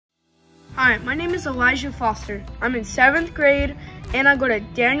Hi, my name is Elijah Foster. I'm in 7th grade and I go to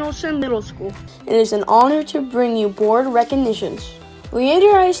Danielson Middle School. It is an honor to bring you board recognitions.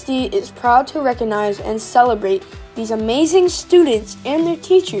 Leander ISD is proud to recognize and celebrate these amazing students and their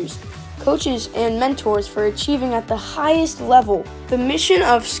teachers, coaches, and mentors for achieving at the highest level. The mission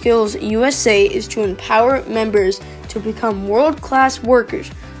of Skills USA is to empower members to become world-class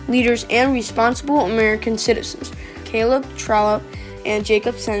workers, leaders, and responsible American citizens. Caleb Trollope and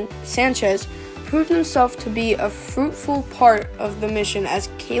Jacob Sanchez proved themselves to be a fruitful part of the mission as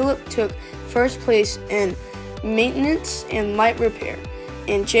Caleb took first place in maintenance and light repair,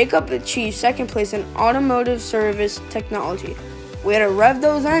 and Jacob achieved second place in automotive service technology. Way to rev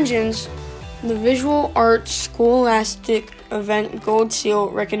those engines! The Visual Arts Scholastic Event Gold Seal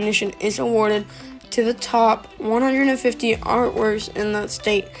recognition is awarded to the top 150 artworks in the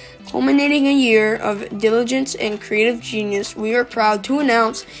state. Culminating a year of diligence and creative genius, we are proud to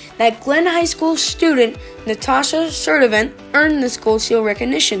announce that Glen High School student Natasha Sertivant earned this Gold Seal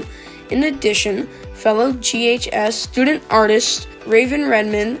recognition. In addition, fellow GHS student artists Raven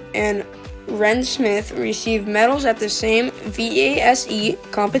Redmond and Ren Smith received medals at the same VASE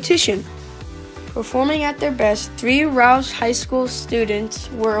competition. Performing at their best, 3 Rouse High School students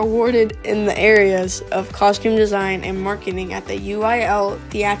were awarded in the areas of costume design and marketing at the UIL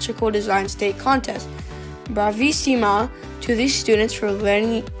Theatrical Design State Contest. Bravissima to these students for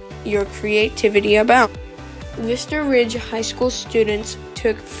letting your creativity abound. Vista Ridge High School students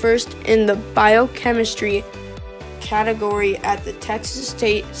took first in the biochemistry category at the Texas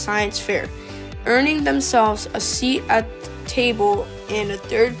State Science Fair, earning themselves a seat at the table and a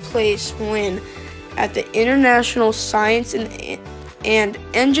third place win at the International Science and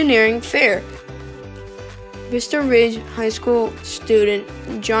Engineering Fair. Vista Ridge High School student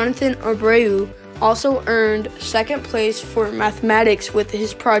Jonathan Abreu also earned second place for mathematics with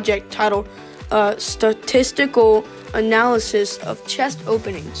his project titled A Statistical Analysis of Chest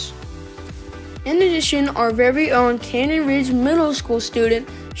Openings. In addition, our very own Canyon Ridge Middle School student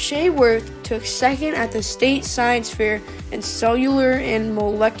Shay Worth took second at the State Science Fair in Cellular and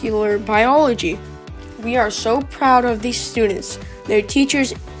Molecular Biology. We are so proud of these students, their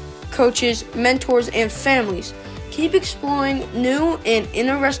teachers, coaches, mentors, and families. Keep exploring new and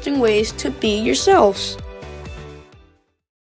interesting ways to be yourselves.